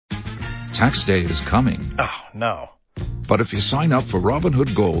Tax day is coming. Oh, no. But if you sign up for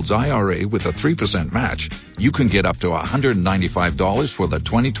Robinhood Gold's IRA with a 3% match, you can get up to $195 for the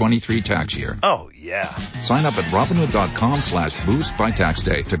 2023 tax year. Oh, yeah. Sign up at Robinhood.com/boost by tax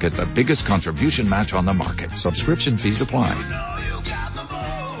day to get the biggest contribution match on the market. Subscription fees apply.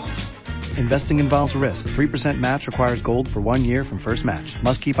 Investing involves risk. 3% match requires gold for 1 year from first match.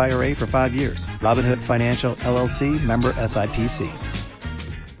 Must keep IRA for 5 years. Robinhood Financial, LLC, member SIPC.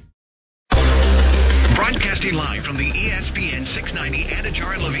 Broadcasting live from the ESPN 690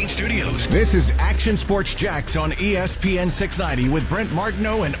 Anajar and Levine studios. This is Action Sports Jax on ESPN 690 with Brent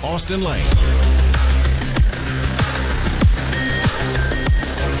Martineau and Austen Lane.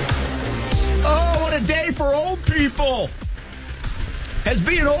 Oh, what a day for old people. Has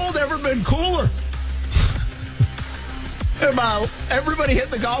being old ever been cooler? Everybody hit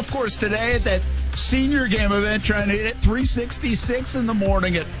the golf course today at that senior game event, trying to hit it 366 in the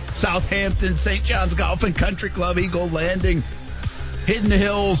morning at Southampton St. John's Golf and Country Club, Eagle Landing, Hidden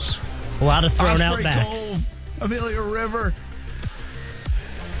Hills. A lot of thrown out Osprey backs. Cove, Amelia River,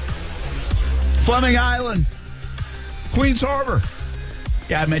 Fleming Island, Queens Harbor.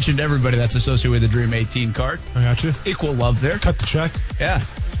 Yeah, I mentioned everybody that's associated with the Dream 18 card. I got you. Equal love there. Cut the check. Yeah.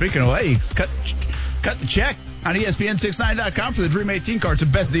 Speaking of, hey, cut the check on ESPN69.com for the Dream 18 card. It's the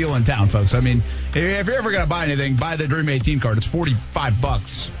best deal in town, folks. I mean, if you're ever going to buy anything, buy the Dream 18 card. It's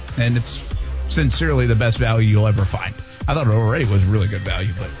 $45, and it's sincerely the best value you'll ever find. I thought it already was really good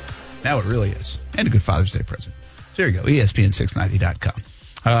value, but now it really is. And a good Father's Day present. So there you go,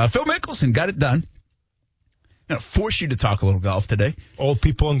 ESPN690.com. Phil Mickelson got it done. I'm going to force you to talk a little golf today. Old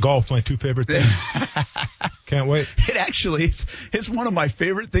people and golf, my two favorite things. Can't wait. It actually it's one of my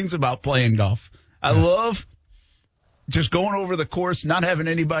favorite things about playing golf. I love just going over the course, not having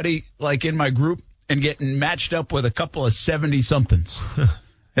anybody like in my group and getting matched up with a couple of 70-somethings.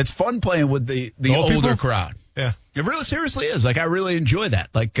 It's fun playing with the older people? Crowd. Yeah. It really seriously is. Like, I really enjoy that.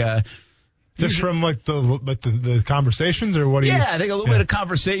 Like, just from like the conversations, or what do you? Yeah, I think a little bit of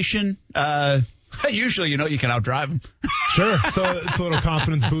conversation. Usually, you can outdrive them. Sure. So it's a little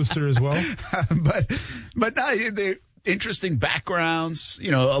confidence booster as well. but no, the interesting backgrounds.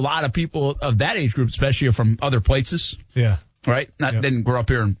 A lot of people of that age group, especially, are from other places. Yeah. Right. Didn't grow up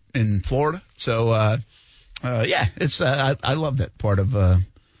here in Florida. So, it's I love that part of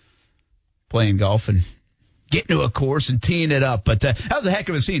playing golf and getting to a course and teeing it up. But that was a heck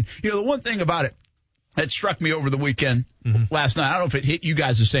of a scene. The one thing about it that struck me over the weekend last night, I don't know if it hit you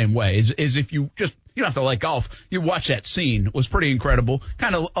guys the same way, is if you don't have to like golf, you watch that scene. It was pretty incredible.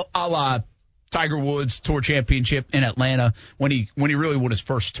 Kind of a la Tiger Woods Tour Championship in Atlanta when he really won his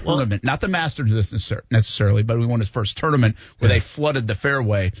first tournament. Not the Masters necessarily, but he won his first tournament where they flooded the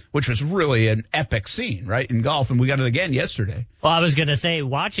fairway, which was really an epic scene, right, in golf. And we got it again yesterday. Well, I was going to say,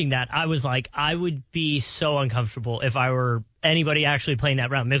 watching that, I was like, I would be so uncomfortable if I were anybody actually playing that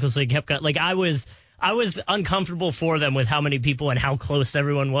round. Mickelson kept going. Like, I was uncomfortable for them with how many people and how close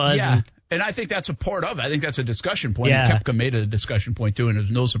everyone was. Yeah. And I think that's a part of it. I think that's a discussion point. Yeah. And Koepka made it a discussion point, too, and it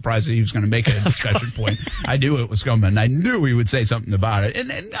was no surprise that he was going to make it a discussion point. I knew it was coming. I knew he would say something about it.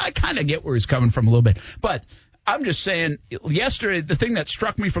 And I kind of get where he's coming from a little bit. But I'm just saying, yesterday, the thing that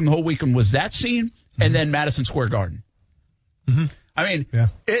struck me from the whole weekend was that scene and then Madison Square Garden. Mm-hmm. I mean,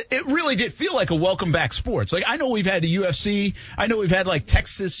 it really did feel like a welcome back sports. Like, I know we've had the UFC. I know we've had, like,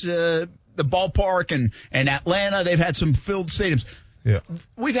 Texas, the ballpark, and Atlanta. They've had some filled stadiums. Yeah.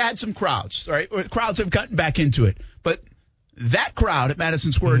 We've had some crowds, right? Crowds have gotten back into it. But that crowd at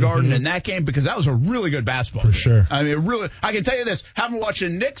Madison Square Garden in that game, because that was a really good basketball game. Sure. I mean, I can tell you this, haven't watched the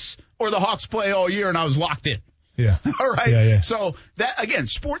Knicks or the Hawks play all year, and I was locked in. Yeah. All right? Yeah. So, that again,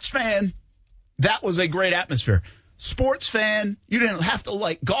 sports fan, that was a great atmosphere. Sports fan, you didn't have to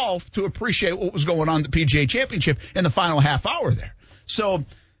like golf to appreciate what was going on at the PGA Championship in the final half hour there. So,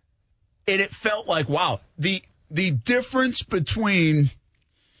 and it felt like, wow, the difference between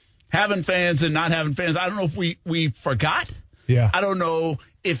having fans and not having fans, I don't know if we forgot. Yeah. I don't know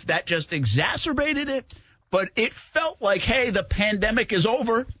if that just exacerbated it, but it felt like, hey, the pandemic is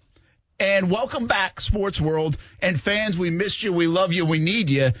over, and welcome back, sports world. And fans, we missed you, we love you, we need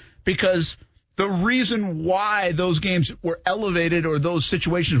you, because the reason why those games were elevated or those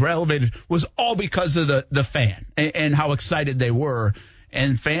situations were elevated was all because of the fan and how excited they were.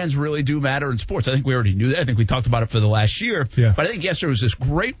 And fans really do matter in sports. I think we already knew that. I think we talked about it for the last year. Yeah. But I think yesterday was this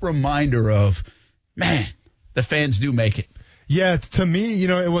great reminder of, man, the fans do make it. Yeah, to me,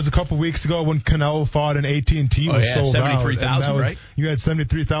 it was a couple weeks ago when Canelo fought and AT&T was sold out. 73,000, right? You had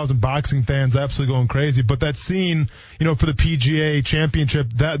 73,000 boxing fans absolutely going crazy. But that scene, for the PGA Championship,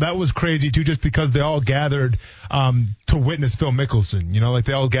 that was crazy too, just because they all gathered to witness Phil Mickelson. Like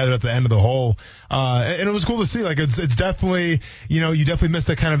they all gathered at the end of the hole, and it was cool to see. Like it's definitely, you definitely miss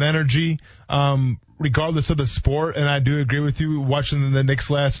that kind of energy. Regardless of the sport, and I do agree with you watching the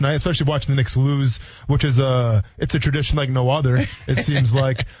Knicks last night, especially watching the Knicks lose, which is it's a tradition like no other. It seems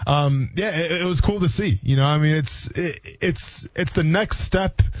like, it was cool to see. It's the next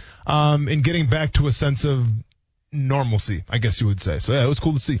step in getting back to a sense of normalcy, I guess you would say. So yeah, it was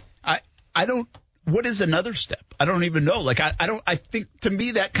cool to see. I don't. What is another step? I don't even know. Like I don't. I think to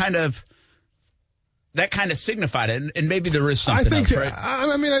me that kind of signified it, and maybe there is something else, right?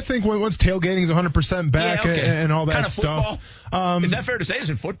 I think once tailgating is 100% back and all that kind of stuff. Is that fair to say? Is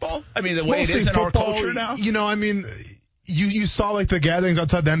it football? I mean, the way it is in our culture now? You saw like the gatherings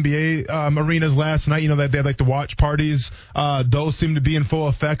outside the NBA arenas last night, that they had like the watch parties. Those seem to be in full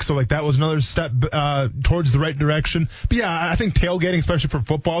effect. So like that was another step towards the right direction. But yeah, I think tailgating, especially for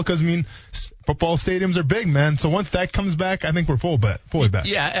football, because football stadiums are big, man. So once that comes back, I think we're fully back.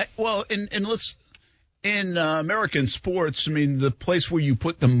 Yeah. Well, in American sports, the place where you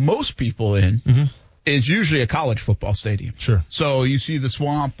put the most people in is usually a college football stadium. Sure. So you see the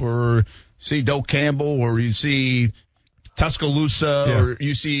Swamp, or see Doak Campbell, or you see Tuscaloosa, or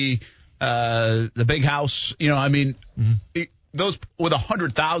you see the Big House. Those with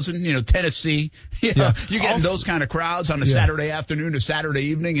 100,000, Tennessee, you get those kind of crowds on a Saturday afternoon or Saturday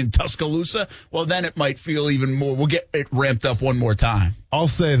evening in Tuscaloosa. Well, then it might feel even more. We'll get it ramped up one more time. I'll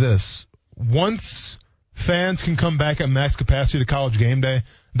say this. Once fans can come back at max capacity to College game day,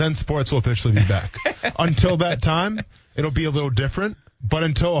 then sports will officially be back. Until that time, it'll be a little different. But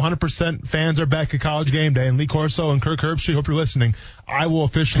until 100% fans are back at College game day, and Lee Corso and Kirk Herbstreit, hope you're listening, I will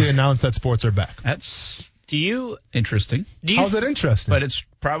officially announce that sports are back. That's interesting. How's that interesting? But it's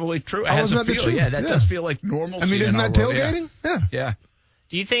probably true. It How has is a that the feel. truth? Yeah, that does feel like normalcy. Isn't that tailgating? Yeah.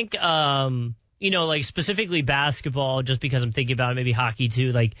 Do you think, like specifically basketball, just because I'm thinking about it, maybe hockey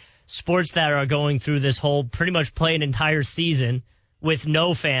too, like sports that are going through this whole pretty much play an entire season with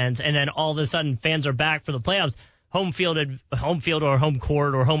no fans, and then all of a sudden fans are back for the playoffs, home field or home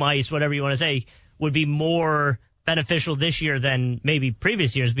court or home ice, whatever you want to say, would be more beneficial this year than maybe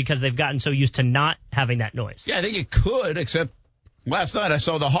previous years because they've gotten so used to not having that noise. Yeah, I think it could, except last night I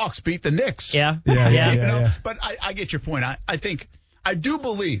saw the Hawks beat the Knicks. Yeah. But I get your point. I do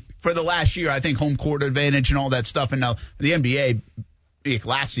believe for the last year, I think home court advantage and all that stuff, and now the NBA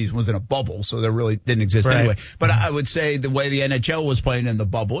last season was in a bubble, so there really didn't exist anyway. But I would say the way the NHL was playing in the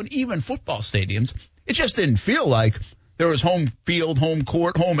bubble, and even football stadiums, it just didn't feel like there was home field, home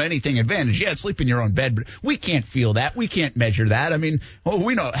court, home anything advantage. Yeah, sleep in your own bed, but we can't feel that. We can't measure that. We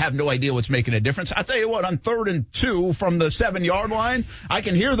have no idea what's making a difference. I'll tell you what, on 3rd and 2 from the 7-yard line, I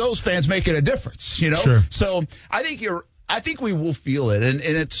can hear those fans making a difference, Sure. So I think we will feel it,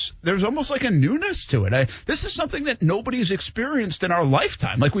 and there's almost like a newness to it. This is something that nobody's experienced in our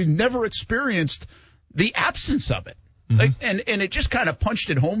lifetime. Like we've never experienced the absence of it. And it just kind of punched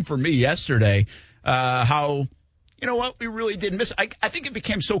it home for me yesterday. How, we really did miss. I think it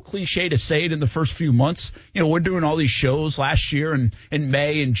became so cliche to say it in the first few months. We're doing all these shows last year and in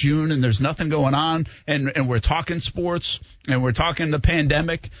May and June, and there's nothing going on. And we're talking sports, and we're talking the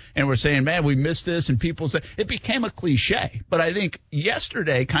pandemic, and we're saying, man, we missed this. And people say it became a cliche. But I think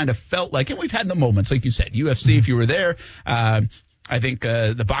yesterday kind of felt like, and we've had the moments, like you said, UFC, if you were there. I think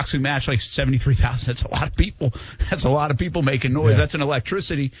the boxing match, like 73,000, that's a lot of people. That's a lot of people making noise. That's an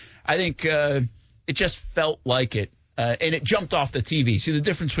electricity. I think it just felt like it. And it jumped off the TV. See, the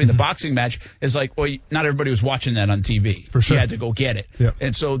difference between the boxing match is like, well, not everybody was watching that on TV. For sure. You had to go get it. Yep.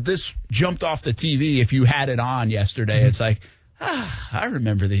 And so this jumped off the TV. If you had it on yesterday, it's like, I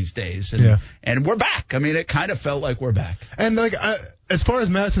remember these days. And we're back. It kind of felt like we're back. And as far as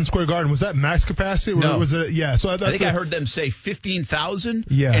Madison Square Garden, was that max capacity? Or no. Was it? Yeah. So I think I heard them say 15,000.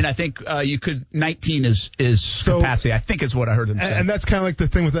 Yeah. And I think you could 19 is capacity. I think is what I heard them say. And that's kind of like the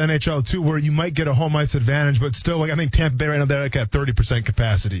thing with the NHL too, where you might get a home ice advantage, but still, I think Tampa Bay right now they're at 30%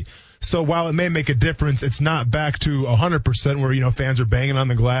 capacity. So while it may make a difference, it's not back to 100% where fans are banging on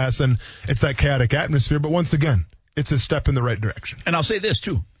the glass and it's that chaotic atmosphere. But once again, it's a step in the right direction. And I'll say this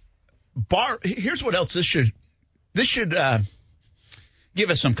too. Here's what else this should give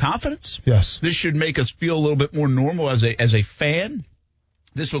us some confidence. Yes. This should make us feel a little bit more normal as a fan.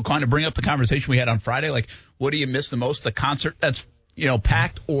 This will kind of bring up the conversation we had on Friday. Like, what do you miss the most? The concert that's,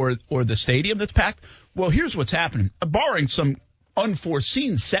 packed or the stadium that's packed? Well, here's what's happening. Barring some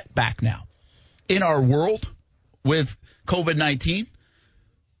unforeseen setback now in our world, with COVID-19.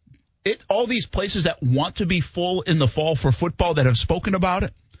 All these places that want to be full in the fall for football that have spoken about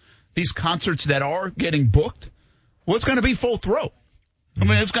it, these concerts that are getting booked, well, it's going to be full throat. I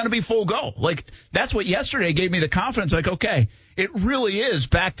mean, it's going to be full go. Like, that's what yesterday gave me the confidence. Like, okay, it really is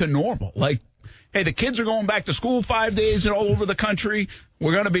back to normal. Like, hey, the kids are going back to school 5 days and all over the country.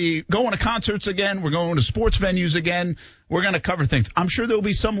 We're going to be going to concerts again. We're going to sports venues again. We're going to cover things. I'm sure there'll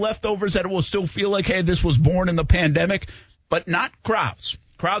be some leftovers that will still feel like, hey, this was born in the pandemic, but not crowds.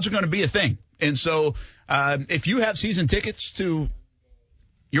 Crowds are going to be a thing. And so if you have season tickets to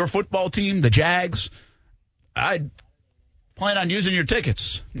your football team, the Jags, I'd plan on using your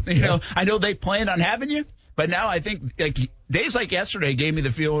tickets. You know, I know they planned on having you, but now I think like days like yesterday gave me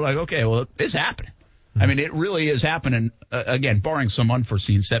the feeling like, okay, well, it's happening. I mean, it really is happening, again, barring some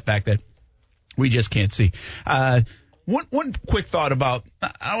unforeseen setback that we just can't see. One quick thought about,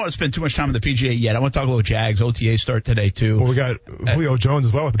 I don't want to spend too much time on the PGA yet. I want to talk a little Jags. OTA start today, too. Well, we got Julio Jones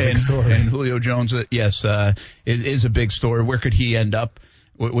as well with the big story. And Julio Jones, yes, is a big story. Where could he end up,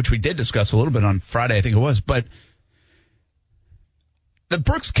 which we did discuss a little bit on Friday, I think it was. But the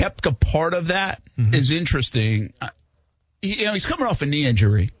Brooks Koepka part of that is interesting. He's coming off a knee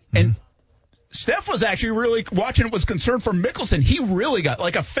injury. And Steph was actually really watching it, was concerned for Mickelson. He really got,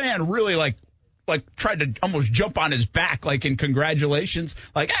 like a fan, really like tried to almost jump on his back, like in congratulations.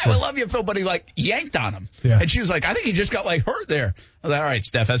 Like, hey, I love you, Phil, but he like yanked on him. Yeah. And she was like, I think he just got like hurt there. I was like, all right,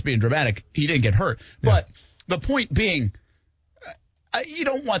 Steph, that's being dramatic. He didn't get hurt. Yeah. But the point being, you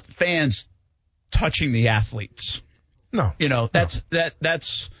don't want fans touching the athletes. No. You know, that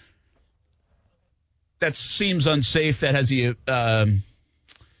seems unsafe. That has the,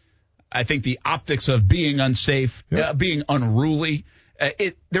 I think the optics of being unsafe, being unruly.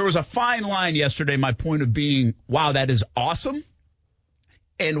 There was a fine line yesterday, my point of being, wow, that is awesome,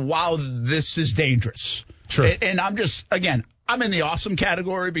 and wow, this is dangerous. Sure. And I'm just, again, I'm in the awesome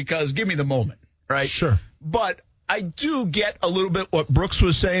category because give me the moment, right? Sure. But I do get a little bit what Brooks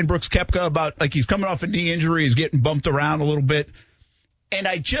was saying, Brooks Koepka, about like he's coming off a knee injury, he's getting bumped around a little bit. And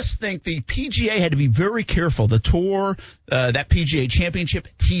I just think the PGA had to be very careful. The tour, that PGA Championship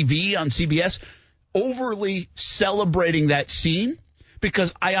TV on CBS, overly celebrating that scene.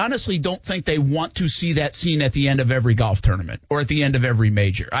 Because I honestly don't think they want to see that scene at the end of every golf tournament or at the end of every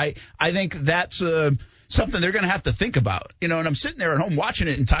major. I think that's something they're going to have to think about. You know, and I'm sitting there at home watching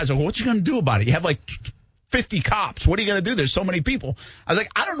it, and Ty's like, well, what you going to do about it? You have like 50 cops. What are you going to do? There's so many people. I was like,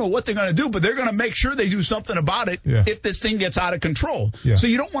 I don't know what they're going to do, but they're going to make sure they do something about it if this thing gets out of control. Yeah. So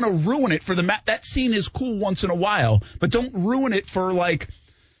you don't want to ruin it for the that scene is cool once in a while, but don't ruin it for like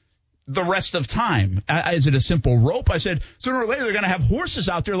the rest of time. Is it a simple rope? I said, sooner or later they're going to have horses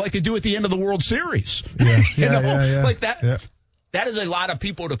out there like they do at the end of the World Series. Yeah. Like that. Yeah. That is a lot of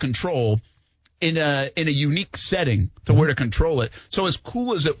people to control in a unique setting to where to control it. So as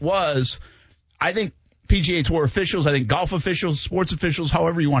cool as it was, I think PGA Tour officials, I think golf officials, sports officials,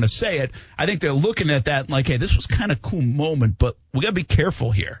 however you want to say it, I think they're looking at that and like, hey, this was kind of cool moment, but we got to be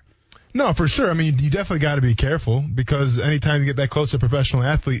careful here. No, for sure. I mean, you definitely got to be careful because anytime you get that close to a professional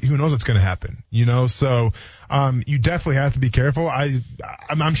athlete, who knows what's going to happen, you know? So, you definitely have to be careful.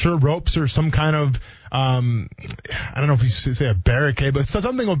 I'm sure ropes or some kind of, I don't know if you say a barricade, but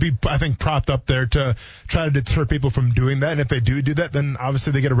something will be, I think, propped up there to try to deter people from doing that. And if they do that, then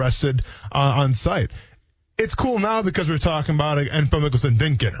obviously they get arrested on site. It's cool now because we're talking about it, and Phil Mickelson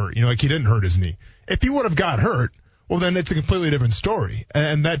didn't get hurt. You know, like he didn't hurt his knee. If he would have got hurt, well, then it's a completely different story.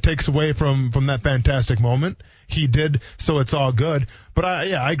 And that takes away from that fantastic moment. He did, so it's all good. But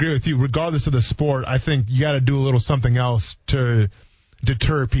I agree with you. Regardless of the sport, I think you got to do a little something else to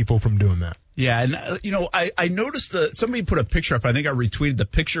deter people from doing that. Yeah, and, you know, I noticed somebody put a picture up. I think I retweeted the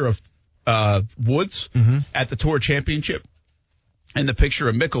picture of Woods at the Tour Championship and the picture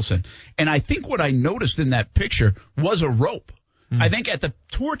of Mickelson. And I think what I noticed in that picture was a rope. I think at the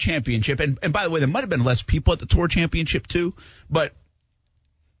Tour Championship, and by the way, there might have been less people at the Tour Championship too, but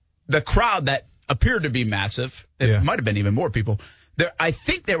the crowd that appeared to be massive, it might have been even more people, I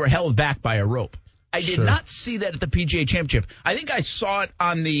think they were held back by a rope. I did not see that at the PGA Championship. I think I saw it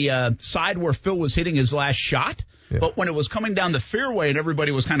on the side where Phil was hitting his last shot, but when it was coming down the fairway and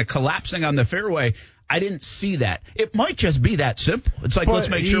everybody was kind of collapsing on the fairway, I didn't see that. It might just be that simple. It's like, let's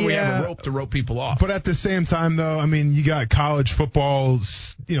make sure we have a rope to rope people off. But at the same time, though, I mean, you got college football,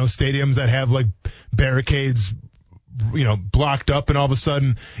 you know, stadiums that have like barricades blocked up, and all of a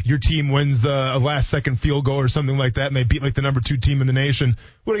sudden your team wins a last-second field goal or something like that, and they beat like the number 2 team in the nation,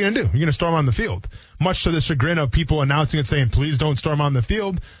 what are you going to do? You're going to storm on the field. Much to the chagrin of people announcing it, saying, please don't storm on the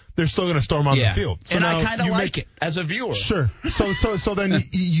field, they're still going to storm on the field. So and I kind of like it as a viewer. Sure. So then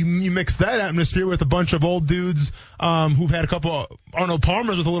you mix that atmosphere with a bunch of old dudes who've had a couple of Arnold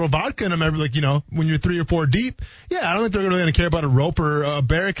Palmers with a little vodka in them when you're 3 or 4 deep. Yeah, I don't think they're really going to care about a rope or a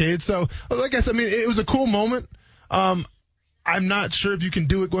barricade. So, like I said, it was a cool moment. I'm not sure if you can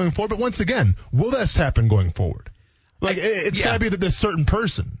do it going forward, but once again, will this happen going forward? It's got to be this certain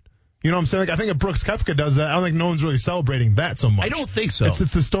person. You know what I'm saying? I think if Brooks Koepka does that, I don't think no one's really celebrating that so much. I don't think so. It's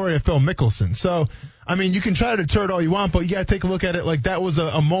the story of Phil Mickelson. So, you can try to deter it all you want, but you got to take a look at it like that was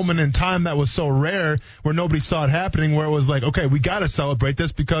a moment in time that was so rare where nobody saw it happening, where it was like, okay, we got to celebrate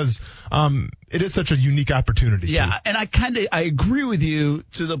this because it is such a unique opportunity. Yeah, and I agree with you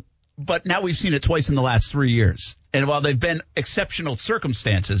but now we've seen it twice in the last 3 years. And while they've been exceptional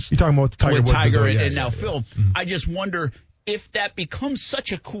circumstances, you're talking about Tiger Woods and now Phil, mm-hmm. I just wonder if that becomes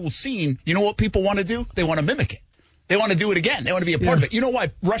such a cool scene, you know what people want to do? They want to mimic it. They want to do it again. They want to be a part of it. You know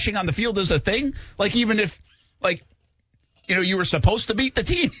why rushing on the field is a thing? Even if, you were supposed to beat the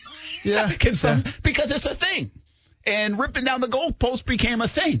team. Yeah. Because it's a thing. And ripping down the goalpost became a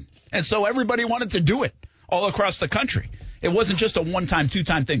thing. And so everybody wanted to do it all across the country. It wasn't just a one-time,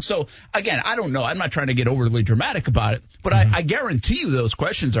 two-time thing. So, again, I don't know. I'm not trying to get overly dramatic about it, but mm-hmm. I guarantee you those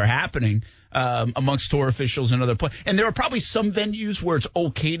questions are happening amongst tour officials and other players. And there are probably some venues where it's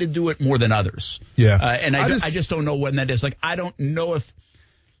okay to do it more than others. Yeah. And I just don't know when that is. I don't know if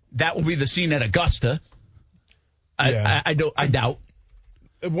that will be the scene at Augusta. I doubt.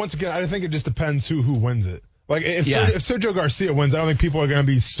 Once again, I think it just depends who wins it. If Sergio Garcia wins, I don't think people are going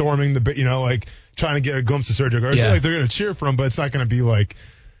to be storming trying to get a glimpse of Sergio Garcia. Yeah. They're going to cheer for him, but it's not going to be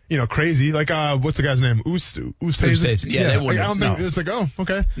crazy. What's the guy's name? Oosthuizen? Yeah, they wouldn't. I don't think it's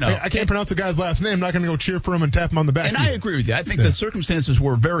okay. No. I can't pronounce the guy's last name. I'm not going to go cheer for him and tap him on the back. And I agree with you. I think the circumstances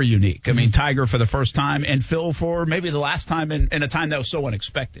were very unique. Tiger for the first time and Phil for maybe the last time in a time that was so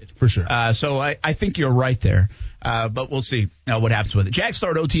unexpected. For sure. So I think you're right there. But we'll see what happens with it. Jags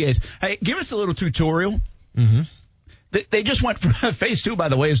start OTAs. Hey, give us a little tutorial. Mm-hmm. They just went from phase 2, by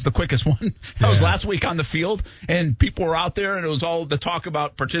the way, is the quickest one. That was last week on the field, and people were out there, and it was all the talk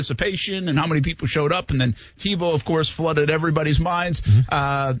about participation and how many people showed up. And then Tebow, of course, flooded everybody's minds.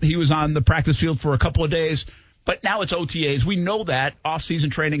 Mm-hmm. He was on the practice field for a couple of days, but now it's OTAs. We know that,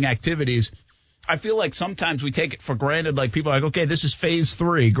 off-season training activities. I feel like sometimes we take it for granted, people are like, okay, this is phase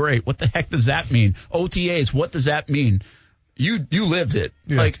 3. Great. What the heck does that mean? OTAs, what does that mean? You lived it.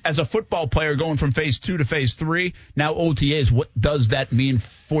 Yeah. As a football player going from phase 2 to phase 3, now OTAs, what does that mean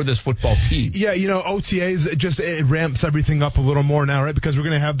for this football team? Yeah, OTAs, it ramps everything up a little more now, right? Because we're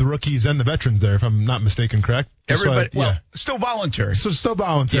going to have the rookies and the veterans there, if I'm not mistaken, correct? Everybody, still voluntary. So still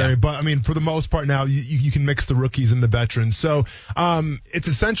voluntary, but for the most part now, you can mix the rookies and the veterans. So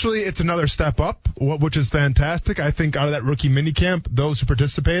it's another step up, which is fantastic. I think out of that rookie minicamp, those who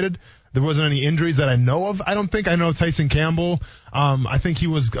participated, there wasn't any injuries that I know of. I don't think. I know Tyson Campbell. I think he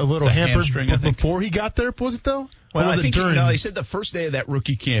was a little hampered before he got there. Was it though? Well, I think he said the first day of that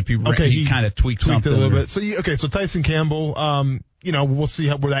rookie camp, he kind of tweaked something a little bit. So Tyson Campbell, we'll see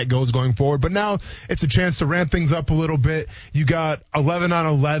where that goes going forward. But now it's a chance to ramp things up a little bit. You got 11 on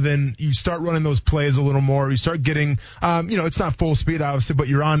 11. You start running those plays a little more. You start getting, it's not full speed, obviously, but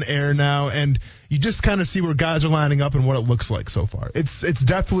you're on air now, and you just kind of see where guys are lining up and what it looks like so far. It's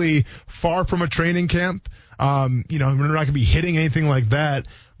definitely far from a training camp. We're not going to be hitting anything like that,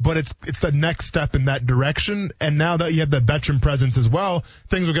 but it's the next step in that direction. And now that you have that veteran presence as well,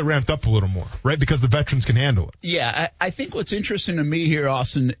 things will get ramped up a little more, right? Because the veterans can handle it. Yeah, I think what's interesting to me here,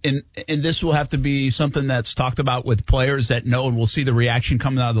 Austin, and this will have to be something that's talked about with players that know, and we'll see the reaction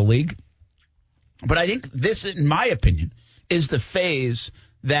coming out of the league. But I think this, in my opinion, is the phase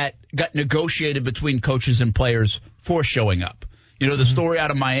that got negotiated between coaches and players for showing up. The story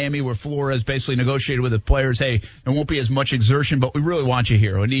out of Miami where Flores basically negotiated with the players, hey, there won't be as much exertion, but we really want you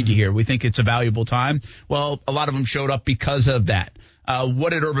here. We need you here. We think it's a valuable time. Well, a lot of them showed up because of that.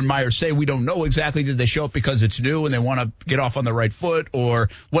 What did Urban Meyer say? We don't know exactly. Did they show up because it's new and they want to get off on the right foot or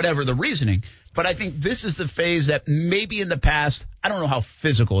whatever the reasoning? But I think this is the phase that maybe in the past, I don't know how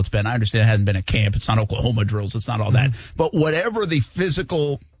physical it's been. I understand it hasn't been a camp. It's not Oklahoma drills. It's not all that. But whatever the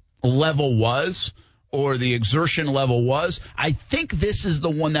physical level was, or the exertion level was, I think this is the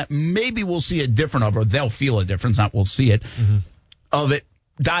one that maybe we'll see a different of, or they'll feel a difference, not we'll see it, of it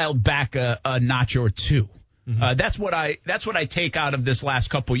dialed back a notch or two. Mm-hmm. That's what I take out of this last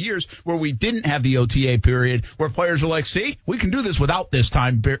couple of years where we didn't have the OTA period, where players are like, see, we can do this without this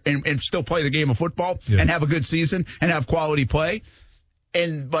time and still play the game of football and have a good season and have quality play.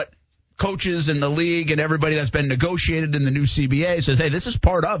 But coaches in the league and everybody that's been negotiated in the new CBA says, hey, this is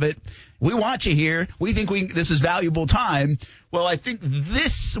part of it. We want you here. We think this is valuable time. Well, I think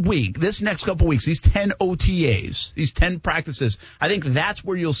this next couple weeks, these 10 OTAs, these 10 practices, I think that's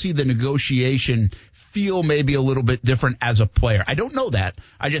where you'll see the negotiation feel maybe a little bit different as a player. I don't know that.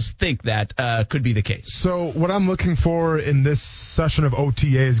 I just think that could be the case. So what I'm looking for in this session of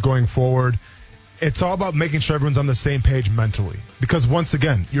OTAs going forward, it's all about making sure everyone's on the same page mentally. Because once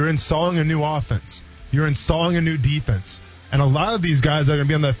again, you're installing a new offense. You're installing a new defense. And a lot of these guys that are going to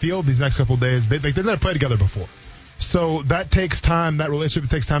be on the field these next couple of days, they've never played together before. So that takes time. That relationship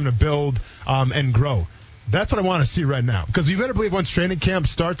takes time to build and grow. That's what I want to see right now. Because you better believe once training camp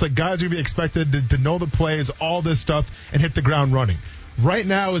starts, like guys are going to be expected to know the plays, all this stuff, and hit the ground running. Right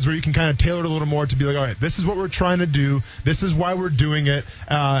now is where you can kind of tailor it a little more to be like, all right, this is what we're trying to do. This is why we're doing it,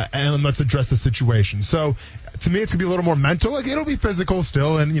 and let's address the situation. So, to me, it's going to be a little more mental. Like, it'll be physical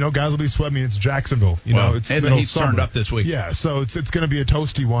still, and, guys will be sweating. I mean, it's Jacksonville. It's and the heat's turned up this week. Yeah, so it's going to be a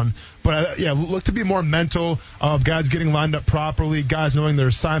toasty one. But, look to be more mental of guys getting lined up properly, guys knowing their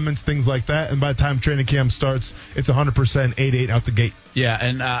assignments, things like that. And by the time training camp starts, it's 100% 8-8 out the gate. Yeah,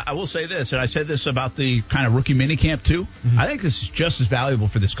 and I will say this, and I said this about the kind of rookie minicamp too. Mm-hmm. I think this is just as valuable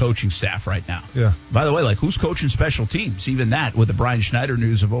for this coaching staff right now. Yeah. By the way, like, who's coaching special teams? Even that with the Brian Schneider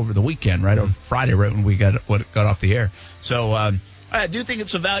news of over the weekend, right? On Friday, right when we got off the air. So I do think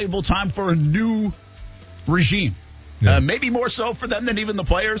it's a valuable time for a new regime. Yeah. Maybe more so for them than even the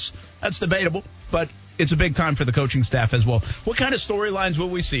players. That's debatable, but it's a big time for the coaching staff as well. What kind of storylines will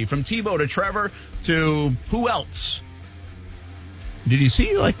we see? From Tebow to Trevor to who else? Did you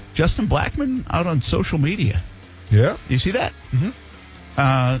see, Justin Blackmon out on social media? Yeah. You see that? Mm-hmm.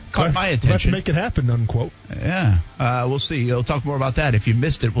 Caught my attention. Let's make it happen, unquote. Yeah. We'll see. We'll talk more about that. If you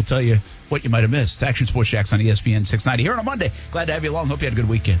missed it, we'll tell you what you might have missed. Action Sports Jacks on ESPN 690 here on a Monday. Glad to have you along. Hope you had a good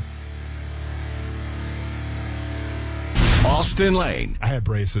weekend. Austin Lane. I had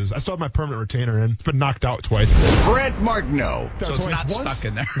braces. I still have my permanent retainer in. It's been knocked out twice. Brent Martineau. So it's not stuck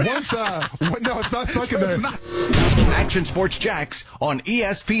in there. No, it's not stuck in there. It's not. Action Sports Jacks on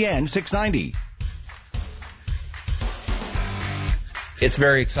ESPN 690. It's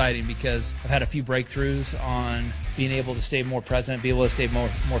very exciting because I've had a few breakthroughs on being able to stay more present, be able to stay more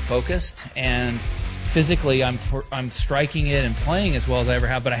focused, and physically I'm striking it and playing as well as I ever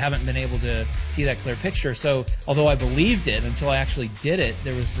have, but I haven't been able to see that clear picture. So although I believed it until I actually did it,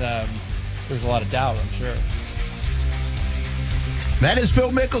 there was a lot of doubt, I'm sure. That is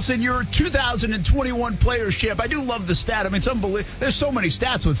Phil Mickelson, your 2021 Players Champ. I do love the stat. I mean, it's unbelievable. There's so many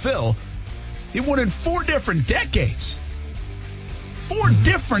stats with Phil. He won in 4 different decades. 4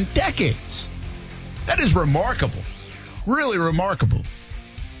 different decades. That is remarkable. Really remarkable.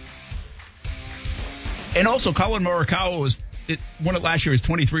 And also, Colin Morikawa won it last year. He was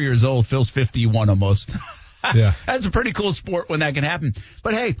 23 years old. Phil's 51 almost. Yeah. That's a pretty cool sport when that can happen.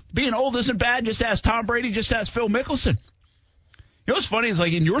 But, hey, being old isn't bad. Just ask Tom Brady. Just ask Phil Mickelson. You know what's funny is,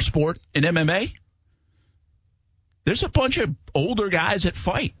 like, in your sport, in MMA, there's a bunch of older guys that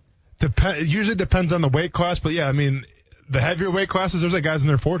fight. It usually depends on the weight class, but, yeah, I mean, the heavier weight classes, there's guys in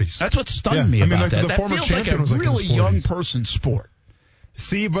their 40s. That's what stunned me about that. The former feels champion like a was really young person sport.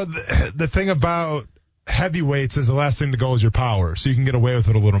 See, but the thing about heavyweights is the last thing to go is your power, so you can get away with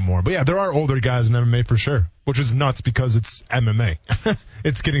it a little more. But, yeah, there are older guys in MMA for sure, which is nuts because it's MMA.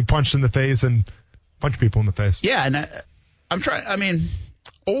 It's getting punched in the face and punch people in the face. Yeah, and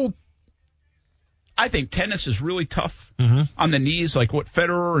I think tennis is really tough on the knees, like what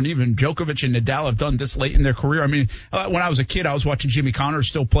Federer and even Djokovic and Nadal have done this late in their career. I mean, when I was a kid, I was watching Jimmy Connors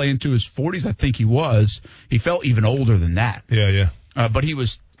still play into his 40s. I think he was. He felt even older than that. Yeah. But he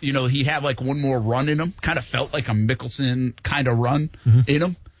was, he had like one more run in him. Kind of felt like a Mickelson kind of run in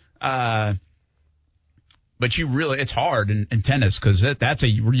him. But it's hard in tennis because that's a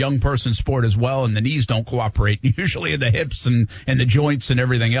young person sport as well, and the knees don't cooperate usually in the hips and the joints and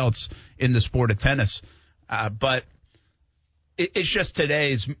everything else in the sport of tennis. But it's just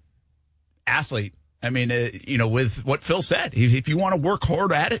today's athlete. I mean, with what Phil said, if you want to work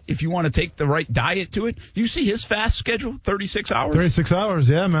hard at it, if you want to take the right diet to it, you see his fast schedule, 36 hours? 36 hours,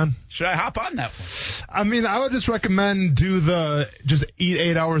 yeah, man. Should I hop on that one? I mean, I would just recommend just eat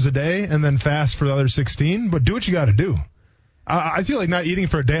 8 hours a day and then fast for the other 16, but do what you got to do. I feel like not eating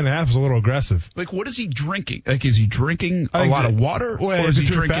for a day and a half is a little aggressive. Like, what is he drinking? Like, is he drinking a lot of water? Well, or is he if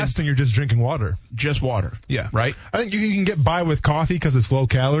you're drinking fasting, you're just drinking water. Just water? Yeah. Right? I think you can get by with coffee because it's low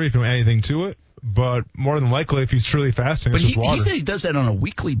calorie if you don't add anything to it. but more than likely, if he's truly fasting, it's just water. He said he does that on a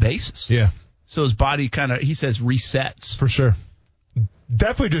weekly basis. Yeah. So his body kind of, he says, resets. For sure.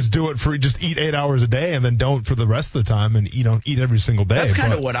 Definitely just do it just eat 8 hours a day and then don't for the rest of the time and eat every single day. That's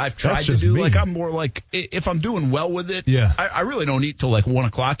kind of what I've tried to do. Me. Like, I'm more like, if I'm doing well with it, yeah. I really don't eat till like 1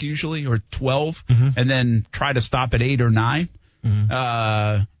 o'clock usually or 12 and then try to stop at 8 or 9.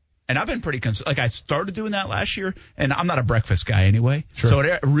 And I've been pretty like I started doing that last year, and I'm not a breakfast guy anyway, so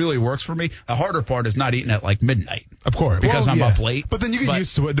it really works for me. The harder part is not eating at like midnight, of course, because I'm up late. But then you get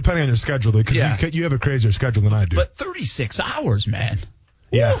used to it depending on your schedule, because you have a crazier schedule than I do. But 36 hours, man.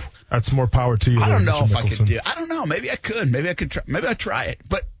 Yeah, woo. That's more power to you. I don't know if I could do. I don't know. Maybe I could. Maybe I could try. Maybe I try it.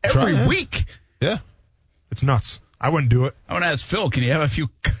 But every week, yeah, it's nuts. I wouldn't do it. I want to ask Phil, can you have a few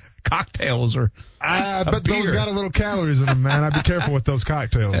cocktails or? I bet those got a little calories in them, man. I'd be careful with those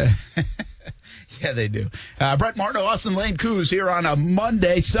cocktails. Yeah, they do. Brent Martin, Austen Lane Coos here on a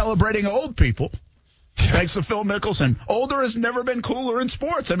Monday celebrating old people. Thanks to Phil Mickelson. Older has never been cooler in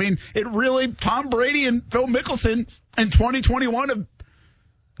sports. I mean, Tom Brady and Phil Mickelson in 2021 have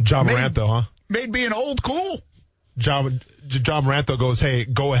John Morant, though, huh? Made being old cool. John Morant, though, goes, hey,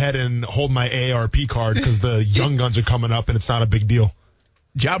 go ahead and hold my AARP card because the young guns are coming up and it's not a big deal.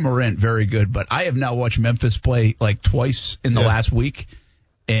 John Morant, very good, but I have now watched Memphis play like twice in the last week,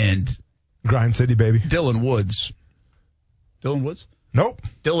 and Grind City, baby. Dylan Woods? Nope.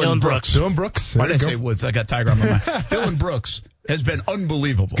 Dylan Brooks. Dylan Brooks. Why did I say Woods? I got Tiger on my mind. Dylan Brooks has been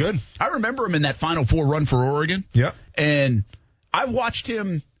unbelievable. Good. I remember him in that Final Four run for Oregon. Yeah. And I watched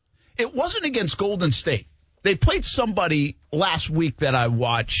him. It wasn't against Golden State. They played somebody last week that I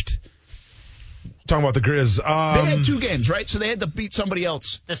watched. Talking about the Grizz. They had 2 games, right? So they had to beat somebody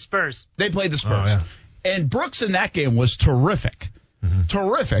else. The Spurs. They played the Spurs. Oh, yeah. And Brooks in that game was terrific.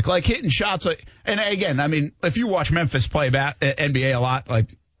 Terrific. Like hitting shots. And again, I mean, if you watch Memphis play NBA a lot, like,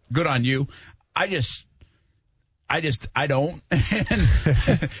 good on you. I don't.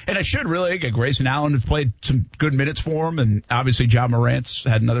 And I should really. Grayson Allen has played some good minutes for him, and obviously John Morant's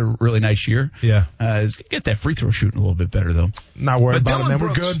had another really nice year. Yeah. Get that free throw shooting a little bit better, though. Not worried about him, man.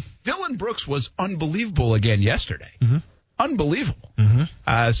 We're good. Dylan Brooks was unbelievable again yesterday. Unbelievable.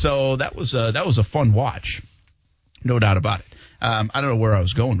 So that was a fun watch. No doubt about it. I don't know where I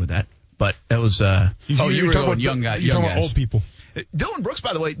was going with that, but that was. You were going young guys. You're talking about old people. Dylan Brooks,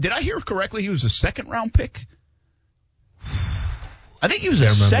 by the way, did I hear correctly? He was a second-round pick. I think he was a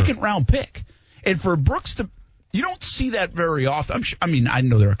second-round pick. And for Brooks you don't see that very often. I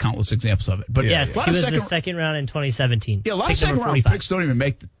know there are countless examples of it, but yes, he was in the second round in 2017. Yeah, a lot of second-round picks don't even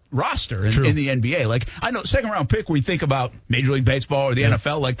make the roster in the NBA. Like, I know second-round pick, we think about Major League Baseball or the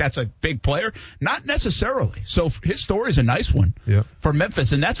NFL, like that's a big player. Not necessarily. So his story is a nice one for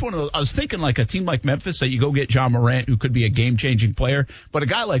Memphis, and that's one of those. I was thinking like a team like Memphis that you go get John Morant, who could be a game-changing player, but a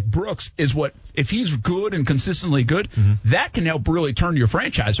guy like Brooks is what, if he's good and consistently good, that can help really turn your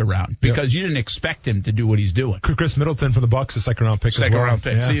franchise around because you didn't expect him to do what he's doing. Chris Middleton for the Bucks, a second-round pick. Second-round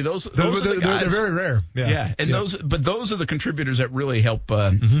pick. Yeah. See, those are the guys. They're very rare. Yeah. And those are the contributors that really help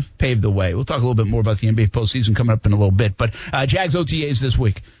pave the way. We'll talk a little bit more about the NBA postseason coming up in a little bit. But Jags OTAs this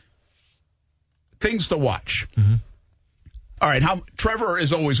week. Things to watch. All right, Trevor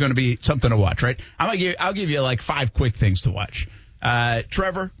is always going to be something to watch, right? I'll give you like 5 quick things to watch.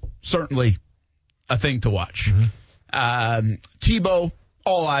 Trevor, certainly a thing to watch. Tebow,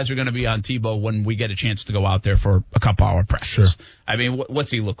 all eyes are going to be on Tebow when we get a chance to go out there for a couple-hour practice. Sure. I mean,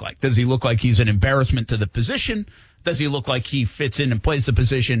 what's he look like? Does he look like he's an embarrassment to the position? Does he look like he fits in and plays the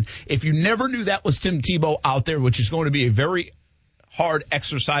position? If you never knew that was Tim Tebow out there, which is going to be a very hard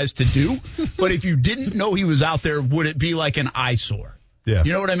exercise to do, but if you didn't know he was out there, would it be like an eyesore? Yeah.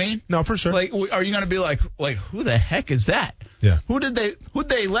 You know what I mean? No, for sure. Like, are you going to be like, who the heck is that? Yeah. Who'd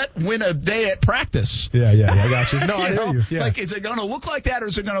they let win a day at practice? Yeah, I got you. No, I hear you. Yeah. Like, is it going to look like that, or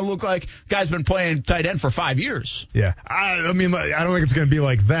is it going to look like guy's been playing tight end for 5 years? Yeah. I mean, I don't think it's going to be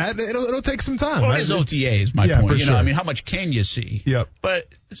like that. It'll take some time. Well, his OTA is my point. For sure. I mean, how much can you see? Yep. But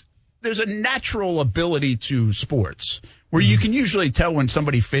there's a natural ability to sports where you can usually tell when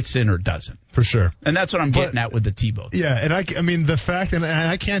somebody fits in or doesn't. For sure. And that's what I'm getting at with the Tebow thing. Yeah, and I mean, the fact, and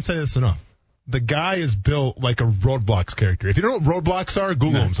I can't say this enough, the guy is built like a Roadblocks character. If you don't know what Roadblocks are,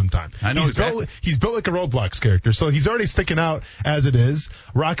 Google him sometime. I know he's built like a Roadblocks character, so he's already sticking out as it is,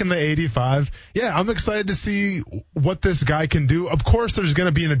 rocking the 85. Yeah, I'm excited to see what this guy can do. Of course, there's going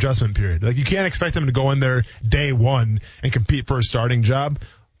to be an adjustment period. Like, you can't expect him to go in there day one and compete for a starting job,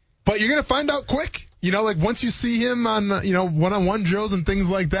 but you're going to find out quick. You know, like once you see him on, one-on-one drills and things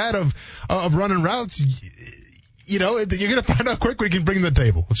like that of running routes, you're going to find out quick what he can bring to the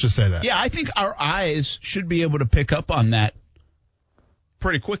table. Let's just say that. Yeah, I think our eyes should be able to pick up on that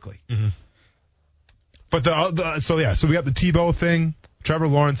pretty quickly. But so we got the Tebow thing, Trevor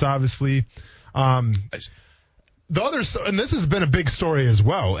Lawrence, obviously. The others, and this has been a big story as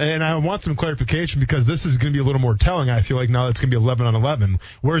well, and I want some clarification because this is going to be a little more telling. I feel like now it's going to be 11 on 11.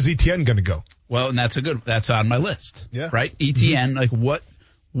 Where's ETN going to go? Well, and that's on my list. Yeah. Right? ETN, like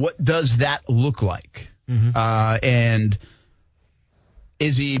what does that look like? And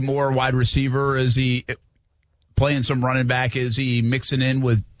is he more wide receiver? Is he playing some running back? Is he mixing in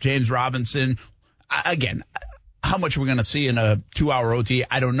with James Robinson? Again, how much are we going to see in a 2-hour OT?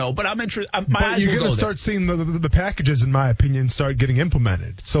 I don't know, but I'm interested. But you're going to start seeing the packages, in my opinion, start getting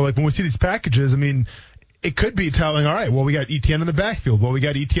implemented. So, like, when we see these packages, I mean, it could be telling, all right, well, we got ETN in the backfield. Well, we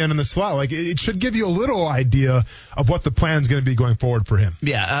got ETN in the slot. Like, it should give you a little idea of what the plan's going to be going forward for him.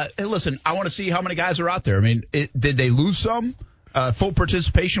 Yeah. Listen, I want to see how many guys are out there. I mean, did they lose some? Full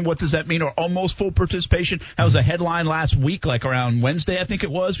participation, what does that mean? Or almost full participation? That was a headline last week, like around Wednesday, I think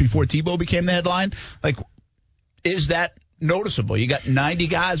it was, before Tebow became the headline. Like, is that noticeable? You got 90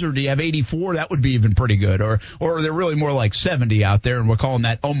 guys, or do you have 84? That would be even pretty good. Or are there really more like 70 out there, and we're calling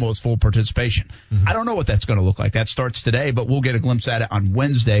that almost full participation? I don't know what that's going to look like. That starts today, but we'll get a glimpse at it on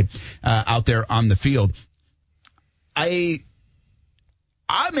Wednesday out there on the field. I'm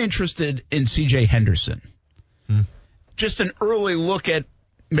interested in C.J. Henderson. Just an early look at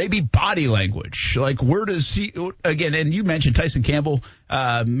maybe body language. Like, where does he, again, and you mentioned Tyson Campbell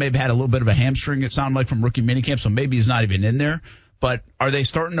maybe had a little bit of a hamstring, it sounded like, from rookie minicamp, so maybe he's not even in there. But are they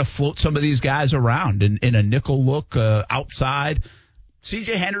starting to float some of these guys around in a nickel look outside?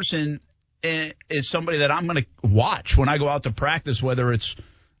 C.J. Henderson is somebody that I'm going to watch when I go out to practice, whether it's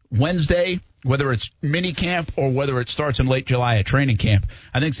Wednesday, whether it's minicamp, or whether it starts in late July at training camp.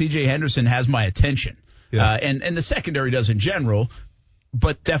 I think C.J. Henderson has my attention. Yeah. And the secondary does in general,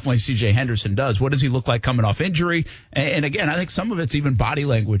 but definitely C.J. Henderson does. What does he look like coming off injury? And again, I think some of it's even body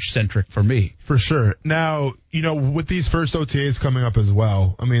language centric for me. For sure. Now, with these first OTAs coming up as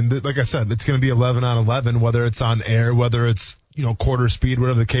well, I mean, like I said, it's going to be 11 on 11, whether it's on air, whether it's, quarter speed,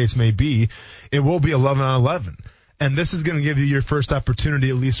 whatever the case may be, it will be 11 on 11. And this is going to give you your first opportunity,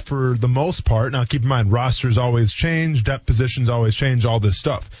 at least for the most part. Now, keep in mind, rosters always change, depth positions always change, all this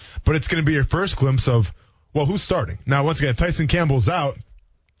stuff. But it's going to be your first glimpse of, well, who's starting? Now, once again, if Tyson Campbell's out,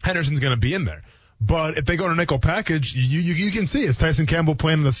 Henderson's going to be in there. But if they go to nickel package, you can see, is Tyson Campbell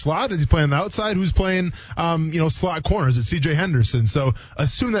playing in the slot? Is he playing on the outside? Who's playing, slot corners? It's C.J. Henderson. So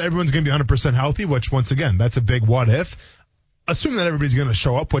assume that everyone's going to be 100% healthy, which, once again, that's a big what if. Assume that everybody's going to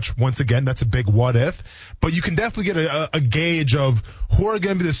show up, which, once again, that's a big what if. But you can definitely get a gauge of who are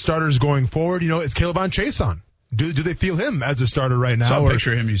going to be the starters going forward. Is Caleb on Chase on? Do they feel him as a starter right now? So I'll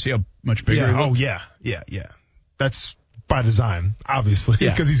picture him. You see how much bigger he looks? Yeah. That's by design, obviously,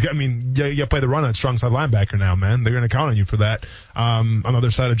 because he's got. I mean, you got to play the run on strong side linebacker now, man. They're going to count on you for that. On the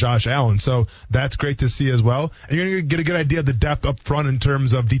other side of Josh Allen, so that's great to see as well. And you're going to get a good idea of the depth up front in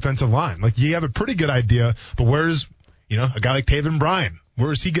terms of defensive line. Like, you have a pretty good idea, but where's a guy like Taven Bryan?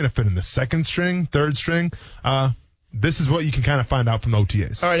 Where is he going to fit in the second string, third string? This is what you can kind of find out from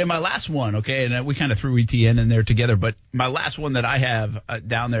OTAs. All right, and my last one, okay, and we kind of threw ETN in there together, but my last one that I have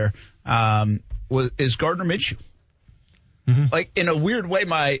down there is Gardner Minshew. Like, in a weird way,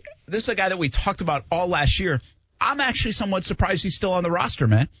 this is a guy that we talked about all last year. I'm actually somewhat surprised he's still on the roster,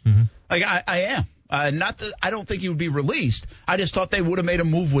 man. Like, I am. Not that I don't think he would be released. I just thought they would have made a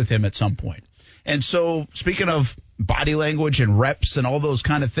move with him at some point. And so, speaking of body language and reps and all those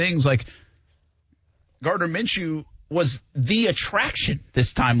kind of things, like, Gardner Minshew was the attraction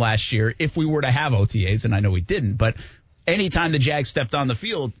this time last year if we were to have OTAs, and I know we didn't, but anytime the Jags stepped on the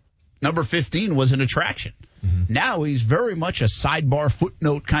field, number 15 was an attraction. Now he's very much a sidebar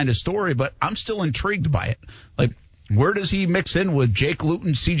footnote kind of story, but I'm still intrigued by it. Like, where does he mix in with Jake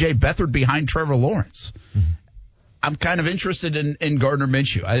Luton, C.J. Beathard behind Trevor Lawrence? I'm kind of interested in Gardner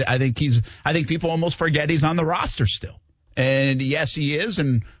Minshew. I think people almost forget he's on the roster still. And yes, he is,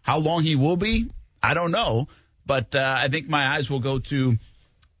 and how long he will be, I don't know. But I think my eyes will go to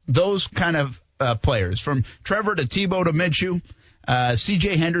those kind of players, from Trevor to Tebow to Minshew,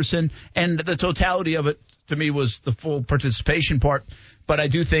 C.J. Henderson, and the totality of it to me was the full participation part. But I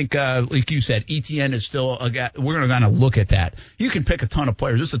do think, like you said, ETN is still a guy. We're going to look at that. You can pick a ton of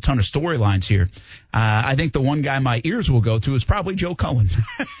players. There's a ton of storylines here. I think the one guy my ears will go to is probably Joe Cullen.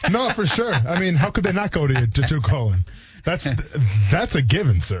 No, for sure. I mean, how could they not go to Joe Cullen? That's a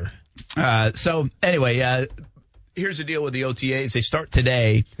given, sir. So anyway, here's the deal with the OTAs. They start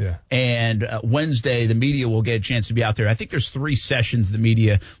today, and Wednesday the media will get a chance to be out there. I think there's 3 sessions the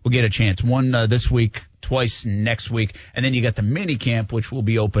media will get a chance. One this week, twice next week, and then you got the mini camp, which will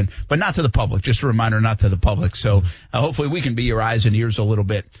be open, but not to the public. Just a reminder, not to the public. So hopefully we can be your eyes and ears a little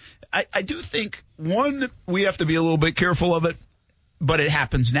bit. I do think, one, we have to be a little bit careful of it, but it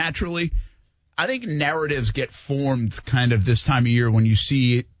happens naturally. I think narratives get formed kind of this time of year when you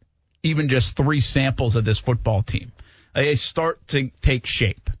see even just 3 samples of this football team. They start to take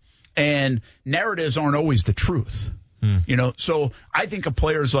shape. And narratives aren't always the truth. You know, so I think of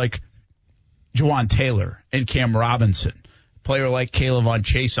players like Jawan Taylor and Cam Robinson, a player like Caleb on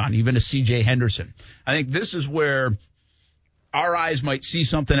Chason, even a C.J. Henderson. I think this is where our eyes might see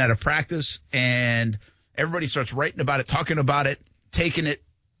something out of practice, and everybody starts writing about it, talking about it, taking it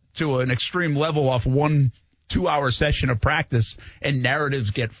to an extreme level off 1-2 hour session of practice, and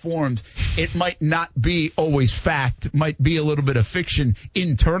narratives get formed. It might not be always fact. It might be a little bit of fiction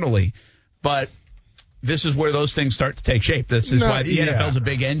internally, but this is where those things start to take shape. This is why the NFL is a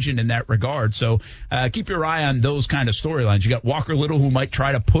big engine in that regard. So keep your eye on those kind of storylines. You got Walker Little, who might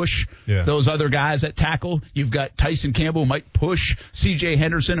try to push those other guys at tackle. You've got Tyson Campbell, who might push C.J.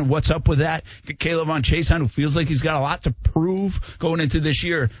 Henderson, and what's up with that. You got Caleb on Chason, who feels like he's got a lot to prove going into this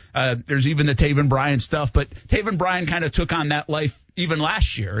year. There's even the Taven Bryan stuff, but Taven Bryan kind of took on that life even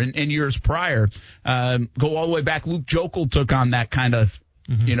last year and years prior. Go all the way back. Luke Jokel took on that kind of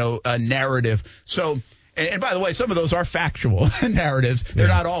narrative. So, and by the way, some of those are factual narratives. They're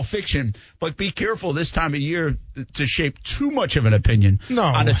not all fiction, but be careful this time of year to shape too much of an opinion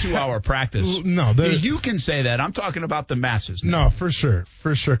on a 2-hour practice. No, you can say that. I'm talking about the masses now. No, for sure.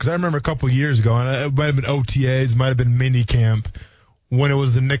 Because I remember a couple years ago, and it might have been OTAs, might have been mini camp, when it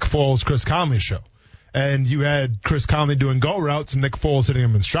was the Nick Foles, Chris Conley show. And you had Chris Conley doing go routes and Nick Foles hitting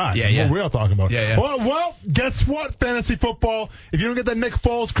him in stride. What were we all talking about? Well, guess what, fantasy football? If you don't get that Nick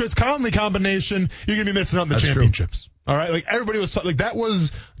Foles, Chris Conley combination, you're going to be missing out on the championships. True. All right? Like, everybody was like, that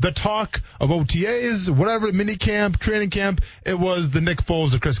was the talk of OTAs, whatever, mini camp, training camp. It was the Nick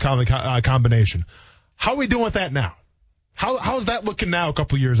Foles, the Chris Conley combination. How are we doing with that now? How's that looking now a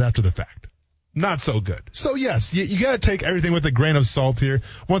couple years after the fact? Not so good. So, yes, you got to take everything with a grain of salt here.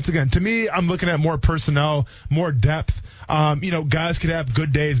 Once again, to me, I'm looking at more personnel, more depth. Guys could have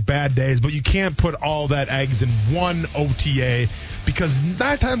good days, bad days, but you can't put all that eggs in one OTA because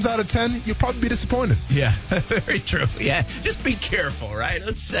 9 times out of 10, you'll probably be disappointed. Yeah, very true. Yeah, just be careful, right?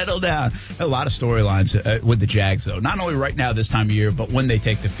 Let's settle down. A lot of storylines with the Jags, though. Not only right now this time of year, but when they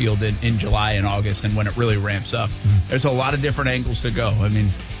take the field in July and August and when it really ramps up. There's a lot of different angles to go. I mean,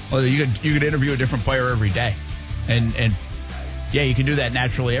 well, you could interview a different player every day. And you can do that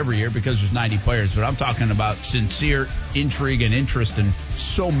naturally every year because there's 90 players. But I'm talking about sincere intrigue and interest in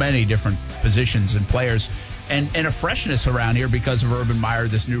so many different positions and players. And a freshness around here because of Urban Meyer,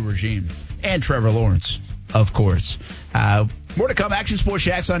 this new regime. And Trevor Lawrence, of course. More to come. Action Sports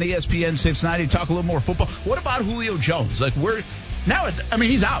Jacks on ESPN 690. Talk a little more football. What about Julio Jones? Like,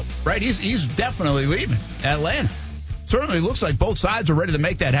 he's out, right? He's definitely leaving Atlanta. Certainly looks like both sides are ready to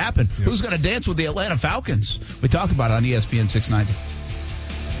make that happen. Yep. Who's going to dance with the Atlanta Falcons? We talk about it on ESPN 690.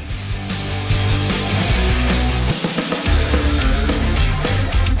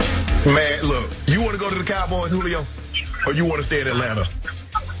 Man, look, you want to go to the Cowboys, Julio, or you want to stay in Atlanta?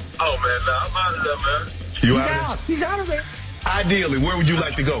 Oh, man, nah, I'm out of there, man. He's out of there. Ideally, where would you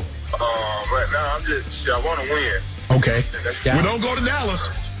like to go? Right now, I want to win. Okay. Well, don't go to Dallas.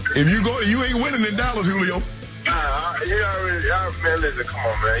 If you go, you ain't winning in Dallas, Julio. Man, listen, come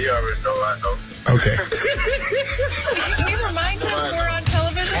on, man. You already know I know. Okay. Can you remind him we're on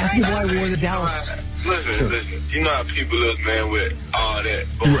television? Ask him why we wore the Dallas. Listen. You know how people is, man, with all that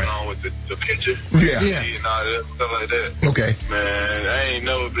going on with the picture. Yeah. And all that, stuff like that. Okay. Man, I ain't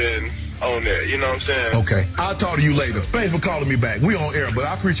never been on that. You know what I'm saying? Okay. I'll talk to you later. Thanks for calling me back. We on air, but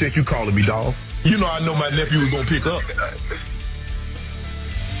I appreciate you calling me, dog. You know I know my nephew was going to pick up.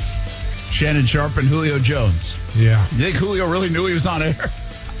 Shannon Sharp and Julio Jones. Yeah. You think Julio really knew he was on air?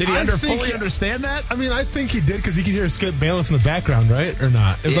 Did he fully understand that? I mean, I think he did because he could hear Skip Bayless in the background, right? Or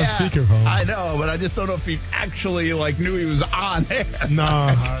not? It was on speakerphone. I know, but I just don't know if he actually knew he was on air.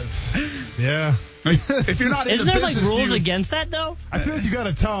 No. Yeah. If you're not in Isn't the there business, rules against that though? I feel like you got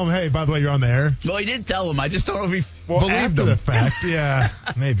to tell him, hey, by the way, you're on the air. Well, he did tell him. I just don't know if he believed after him. the fact, yeah,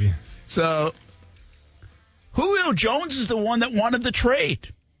 maybe. So Julio Jones is the one that wanted the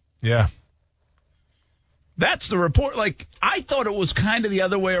trade. Yeah. That's the report. Like, I thought it was kind of the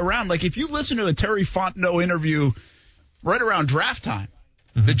other way around. Like, if you listen to a Terry Fontenot interview right around draft time,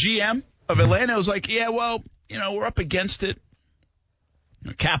 the GM of Atlanta was like, yeah, well, we're up against it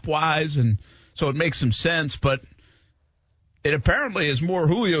cap-wise, and so it makes some sense. But it apparently is more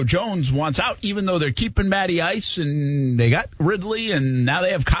Julio Jones wants out, even though they're keeping Matty Ice and they got Ridley and now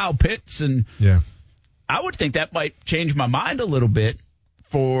they have Kyle Pitts. And I would think that might change my mind a little bit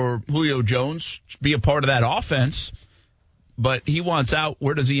for Julio Jones to be a part of that offense. But he wants out.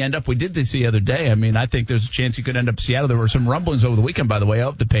 Where does he end up? We did this the other day. I mean, I think there's a chance he could end up in Seattle. There were some rumblings over the weekend, by the way,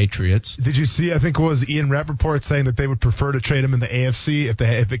 of the Patriots. Did you see, I think it was Ian Rappaport saying that they would prefer to trade him in the AFC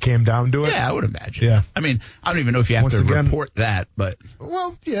if it came down to it? Yeah, I would imagine. Yeah. I mean, I don't even know if you have report that, but.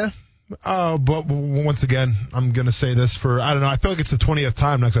 Well, yeah. But once again, I'm going to say this I don't know, I feel like it's the 20th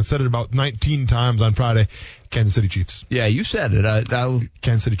time now because I said it about 19 times on Friday. Kansas City Chiefs. Yeah, you said it.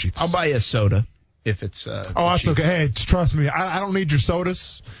 Kansas City Chiefs. I'll buy you a soda. If it's that's okay. Hey, trust me, I don't need your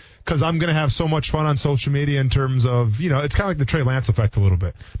sodas because I'm gonna have so much fun on social media in terms of it's kind of like the Trey Lance effect a little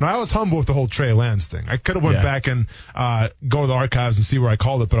bit. Now I was humble with the whole Trey Lance thing. I could have went back and go to the archives and see where I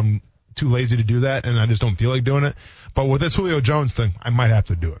called it, but I'm too lazy to do that, and I just don't feel like doing it. But with this Julio Jones thing, I might have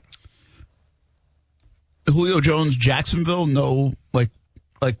to do it. Julio Jones, Jacksonville, no, like.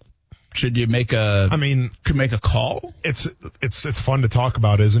 Should you make could make a call? It's fun to talk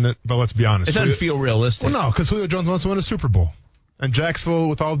about, isn't it? But let's be honest. It doesn't feel realistic. Well, no, because Julio Jones wants to win a Super Bowl. And Jacksonville,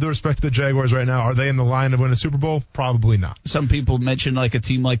 with all due respect to the Jaguars right now, are they in the line to win a Super Bowl? Probably not. Some people mention like a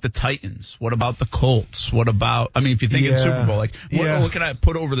team like the Titans. What about the Colts? What about, if you think in Super Bowl, what can I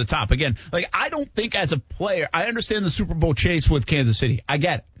put over the top? Again, I don't think as a player, I understand the Super Bowl chase with Kansas City. I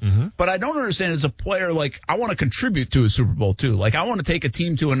get it. Mm-hmm. But I don't understand as a player, I want to contribute to a Super Bowl too. I want to take a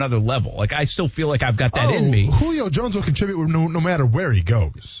team to another level. I still feel like I've got that in me. Julio Jones will contribute no matter where he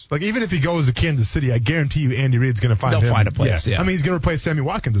goes. Even if he goes to Kansas City, I guarantee you Andy Reid's going to find him. They'll find a place, yeah. He's going to replace Sammy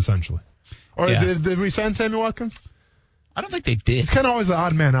Watkins, essentially. Or did we sign Sammy Watkins? I don't think they did. He's kind of always the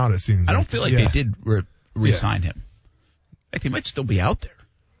odd man out, it seems. I don't feel like they did re-sign him. In fact, he might still be out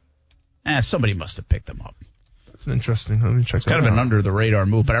there. Somebody must have picked him up. That's interesting. Let me check. It's kind of an under-the-radar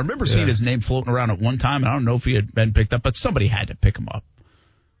move, but I remember seeing his name floating around at one time, and I don't know if he had been picked up, but somebody had to pick him up.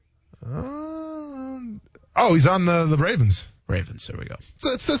 He's on the Ravens. Ravens, there we go.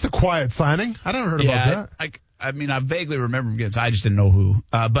 So it's just a quiet signing. I never heard about that. I vaguely remember because I just didn't know who.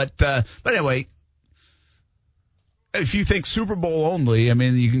 But anyway, if you think Super Bowl only,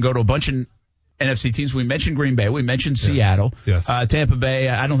 you can go to a bunch of NFC teams. We mentioned Green Bay. We mentioned Seattle. Yes. Tampa Bay,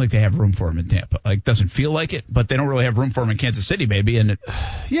 I don't think they have room for him in Tampa. Doesn't feel like it, but they don't really have room for him in Kansas City, maybe. And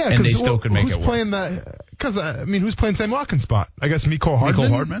they still could make it work. Who's playing that? Because, who's playing Sam Watkins' spot? I guess Mecole Hardman. Mecole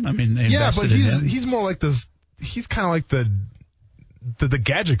Hardman? They invested but in him. He's more like this. He's kind of like the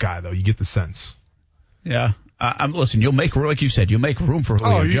gadget guy, though. You get the sense. Yeah. Listen, you'll make, like you said, you'll make room for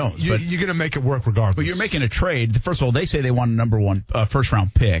Julio Jones. You're going to make it work regardless. But you're making a trade. First of all, they say they want a number one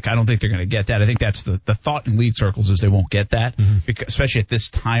first-round pick. I don't think they're going to get that. I think that's the thought in league circles is they won't get that, because, especially at this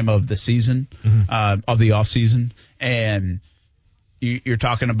time of the season, of the offseason. And you're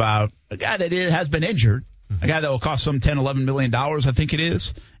talking about a guy that has been injured, a guy that will cost some $10, $11 million, I think it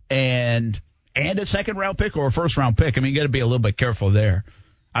is, and a second-round pick or a first-round pick. You got to be a little bit careful there.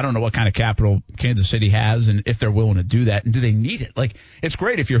 I don't know what kind of capital Kansas City has and if they're willing to do that. And do they need it? It's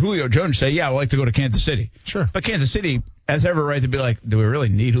great if you're Julio Jones, say, yeah, I'd like to go to Kansas City. Sure. But Kansas City has every right to be like, do we really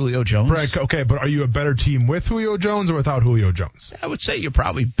need Julio Jones? Right, okay, but are you a better team with Julio Jones or without Julio Jones? I would say you're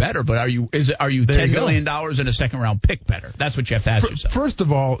probably better, but are you $10 million and a second-round pick better? That's what you have to ask yourself. First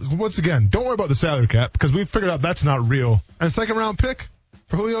of all, once again, don't worry about the salary cap because we figured out that's not real. And a second-round pick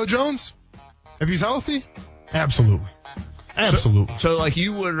for Julio Jones, if he's healthy, absolutely. Absolutely. So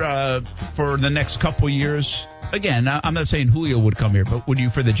you would, for the next couple years, again, I'm not saying Julio would come here, but would you,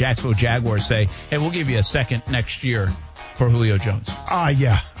 for the Jacksonville Jaguars, say, hey, we'll give you a second next year for Julio Jones?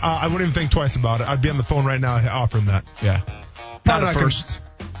 Yeah. I wouldn't even think twice about it. I'd be on the phone right now offering that. Yeah. Not a first.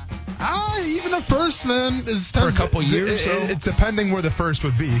 Even a first, man. Is for a couple years? It's depending where the first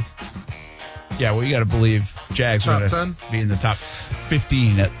would be. Yeah, well, you got to believe Jags are going to be in the top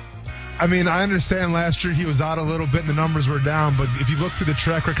 15 I understand last year he was out a little bit and the numbers were down, but if you look to the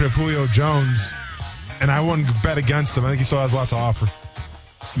track record of Julio Jones, and I wouldn't bet against him, I think he still has lots to offer.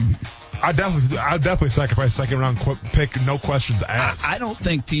 I'd definitely sacrifice second-round pick, no questions asked. I don't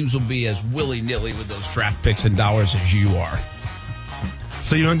think teams will be as willy-nilly with those draft picks and dollars as you are.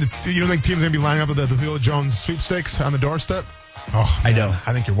 So you don't think teams are going to be lining up with the Julio Jones sweepstakes on the doorstep? Oh, I don't.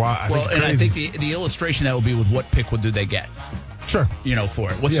 I think you're wild. I think the illustration that will be with what pick do they get. Sure.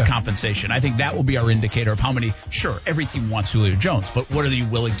 For it. What's the compensation? I think that will be our indicator of how many. Sure, every team wants Julio Jones, but what are you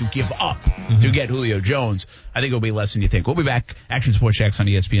willing to give up to get Julio Jones? I think it'll be less than you think. We'll be back. Action Sports Jacks on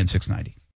ESPN 690.